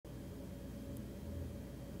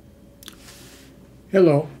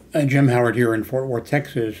Hello, Jim Howard here in Fort Worth,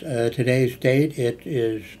 Texas. Today's date, it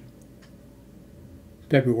is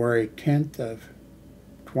February 10th of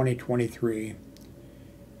 2023.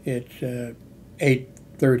 It's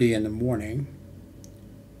 8:30 in the morning.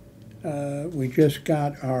 We just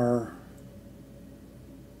got our,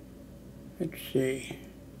 let's see,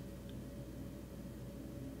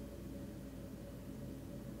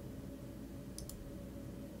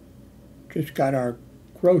 just got our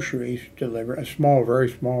groceries delivered, a small, very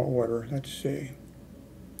small order. Let's see.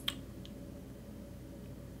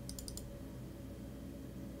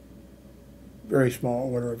 Very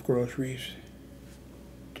small order of groceries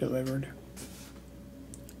delivered.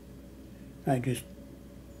 I just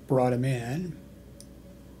brought them in.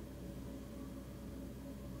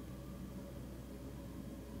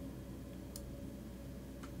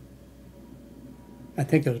 I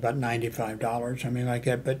think it was about $95, something like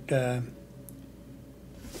that, but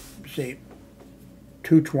see,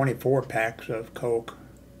 two 24 packs of Coke,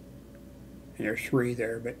 and there's three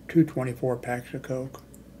there, but two 24 packs of Coke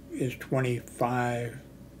is $25,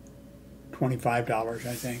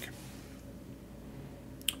 I think.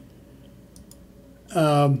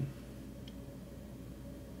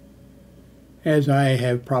 As I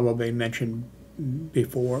have probably mentioned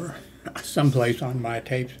before, someplace on my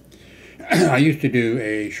tapes, I used to do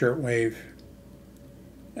a shortwave,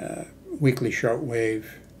 weekly shortwave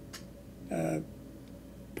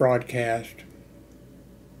broadcast,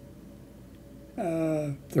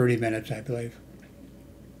 30 minutes, I believe.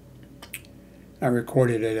 I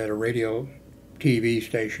recorded it at a radio TV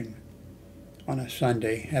station on a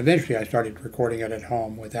Sunday. Eventually I started recording it at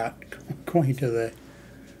home without going to the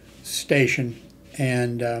station,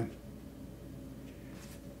 and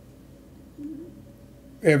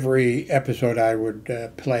every episode I would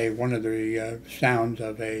play one of the sounds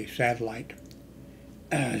of a satellite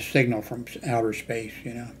signal from outer space,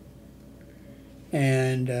 you know.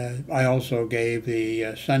 And I also gave the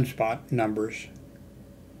sunspot numbers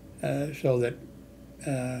so that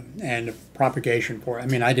and the propagation for. I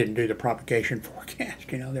mean, I didn't do the propagation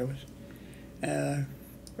forecast. You know, there was.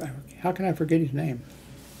 How can I forget his name?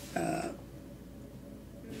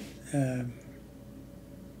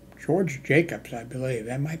 George Jacobs, I believe.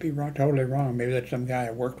 That might be wrong, totally wrong. Maybe that's some guy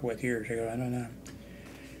I worked with years ago. I don't know.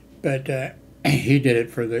 But he did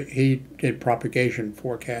it for the. He did propagation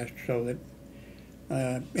forecast so that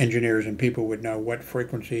engineers and people would know what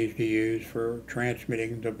frequencies to use for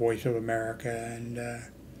transmitting the Voice of America and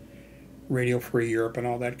Radio Free Europe and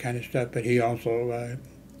all that kind of stuff. But he also,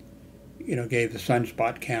 gave the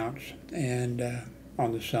sunspot counts and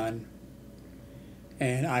on the sun.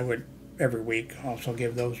 And I would every week also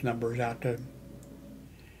give those numbers out to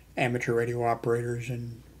amateur radio operators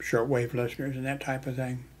and shortwave listeners and that type of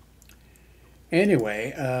thing.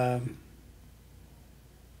 Anyway,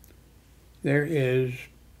 there is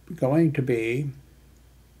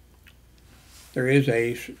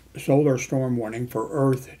a solar storm warning for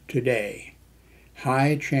Earth today.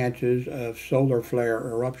 High chances of solar flare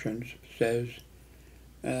eruptions, says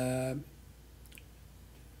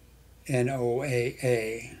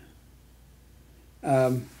NOAA.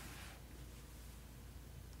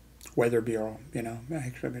 Weather Bureau,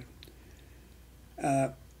 actually.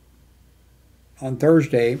 On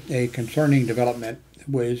Thursday, a concerning development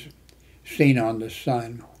was seen on the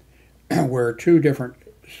sun, where two different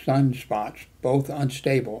sunspots, both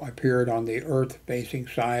unstable, appeared on the Earth-facing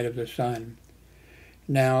side of the sun.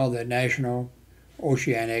 Now, the National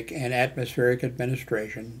Oceanic and Atmospheric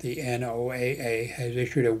Administration, the NOAA, has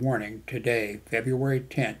issued a warning today, February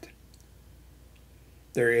 10th.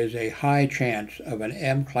 There is a high chance of an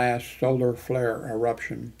M-class solar flare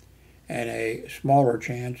eruption and a smaller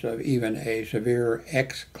chance of even a severe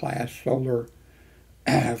X-class solar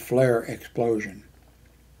flare explosion.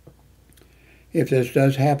 If this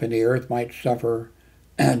does happen, the Earth might suffer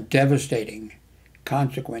devastating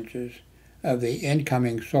consequences of the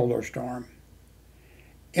incoming solar storm.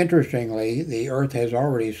 Interestingly, the Earth has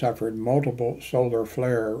already suffered multiple solar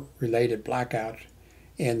flare-related blackouts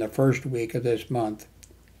in the first week of this month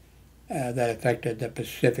that affected the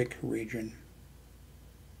Pacific region.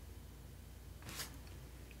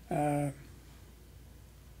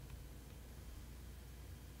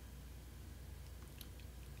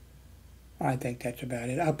 I think that's about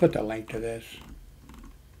it. I'll put the link to this.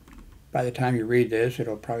 By the time you read this,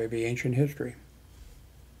 it'll probably be ancient history.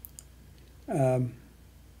 Let's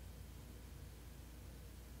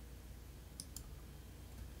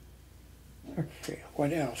see,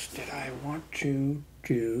 what else did I want to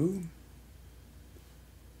do?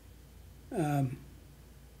 There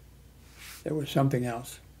was something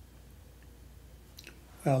else.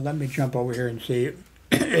 Well, let me jump over here and see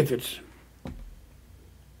if it's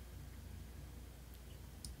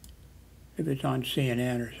on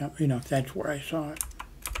CNN or something, you know, if that's where I saw it.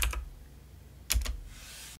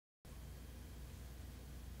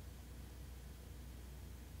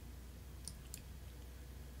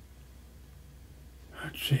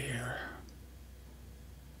 Let's see here.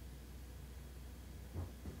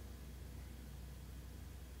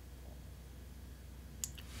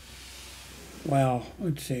 Well,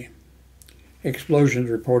 let's see. Explosions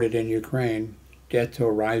reported in Ukraine. Death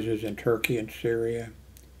toll rises in Turkey and Syria.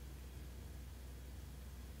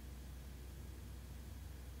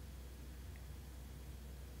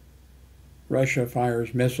 Russia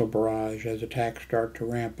fires missile barrage as attacks start to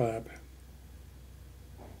ramp up.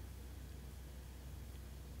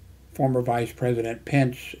 Former Vice President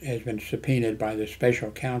Pence has been subpoenaed by the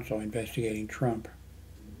special counsel investigating Trump.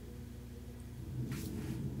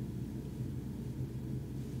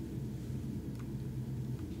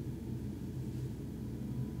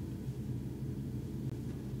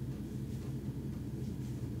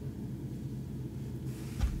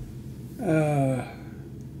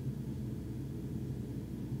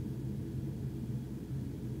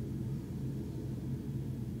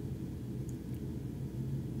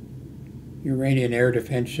 Iranian air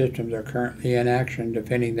defense systems are currently in action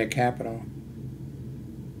defending the capital.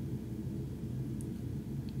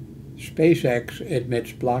 SpaceX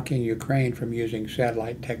admits blocking Ukraine from using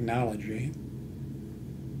satellite technology.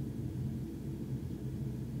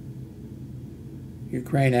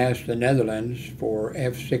 Ukraine asked the Netherlands for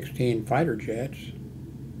F-16 fighter jets.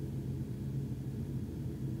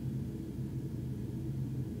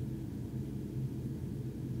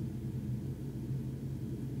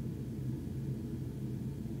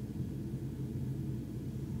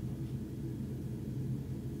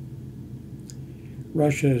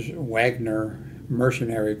 Russia's Wagner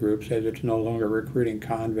mercenary group says it's no longer recruiting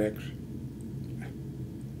convicts.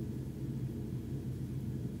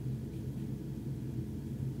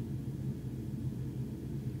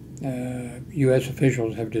 U.S.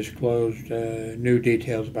 officials have disclosed new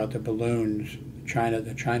details about the balloons,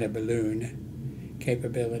 the China balloon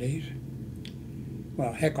capabilities.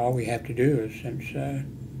 Well, heck, all we have to do is, since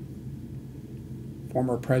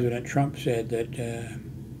former President Trump said that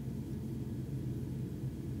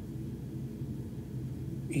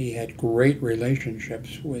he had great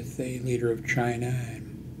relationships with the leader of China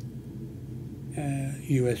and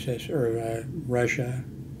Russia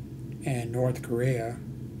and North Korea,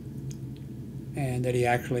 and that he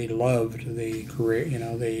actually loved the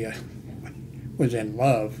Korea, was in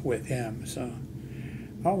love with him. So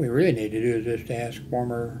all we really need to do is just ask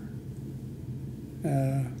former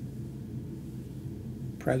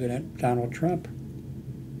President Donald Trump.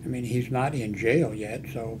 I mean, he's not in jail yet,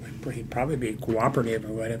 so he'd probably be cooperative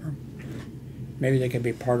or whatever. Maybe they could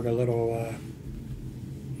be part of a little,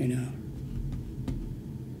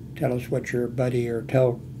 tell us what your buddy, or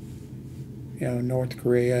tell, North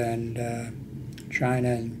Korea and China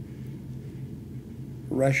and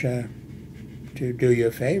Russia to do you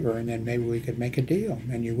a favor, and then maybe we could make a deal,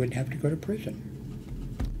 and you wouldn't have to go to prison.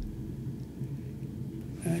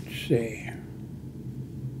 Let's see.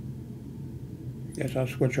 Guess I'll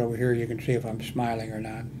switch over here. You can see if I'm smiling or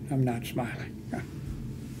not. I'm not smiling.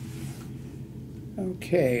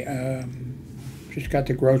 Okay, just got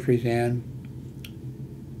the groceries in.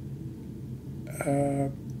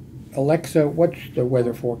 Alexa, what's the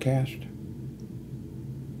weather forecast?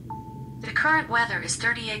 The current weather is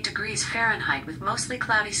 38 degrees Fahrenheit with mostly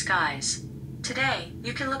cloudy skies. Today,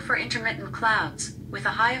 you can look for intermittent clouds, with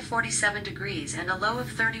a high of 47 degrees and a low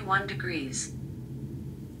of 31 degrees.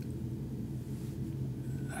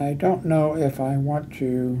 I don't know if I want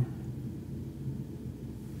to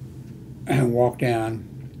walk down.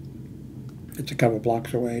 It's a couple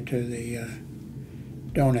blocks away to the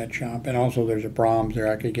donut shop, and also there's a Brahms there.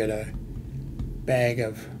 I could get a bag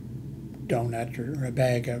of donuts or a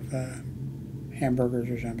bag of hamburgers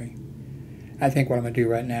or something. I think what I'm going to do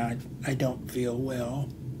right now, I don't feel well.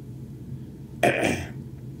 I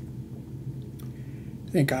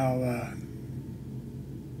think I'll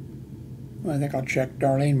check.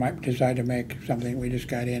 Darlene might decide to make something. We just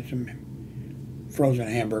got in some frozen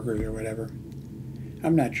hamburgers or whatever.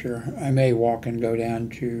 I'm not sure. I may walk and go down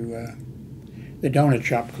to the donut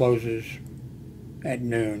shop closes at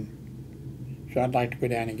noon. So I'd like to go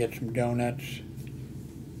down and get some donuts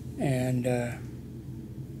and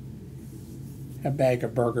a bag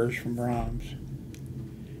of burgers from Brahms.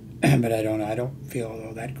 But I don't know. I don't feel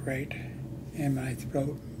all that great. And my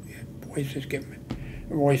throat, voice is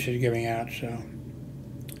giving out, so.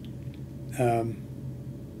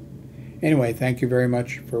 Anyway, thank you very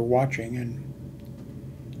much for watching, and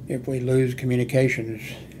if we lose communications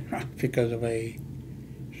because of a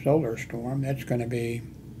solar storm, that's going to be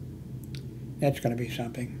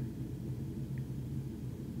something.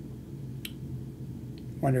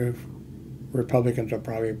 Wonder if Republicans will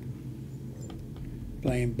probably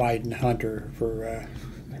blame Biden Hunter for a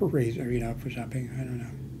reason, for something. I don't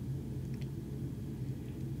know.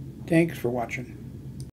 Thanks for watching.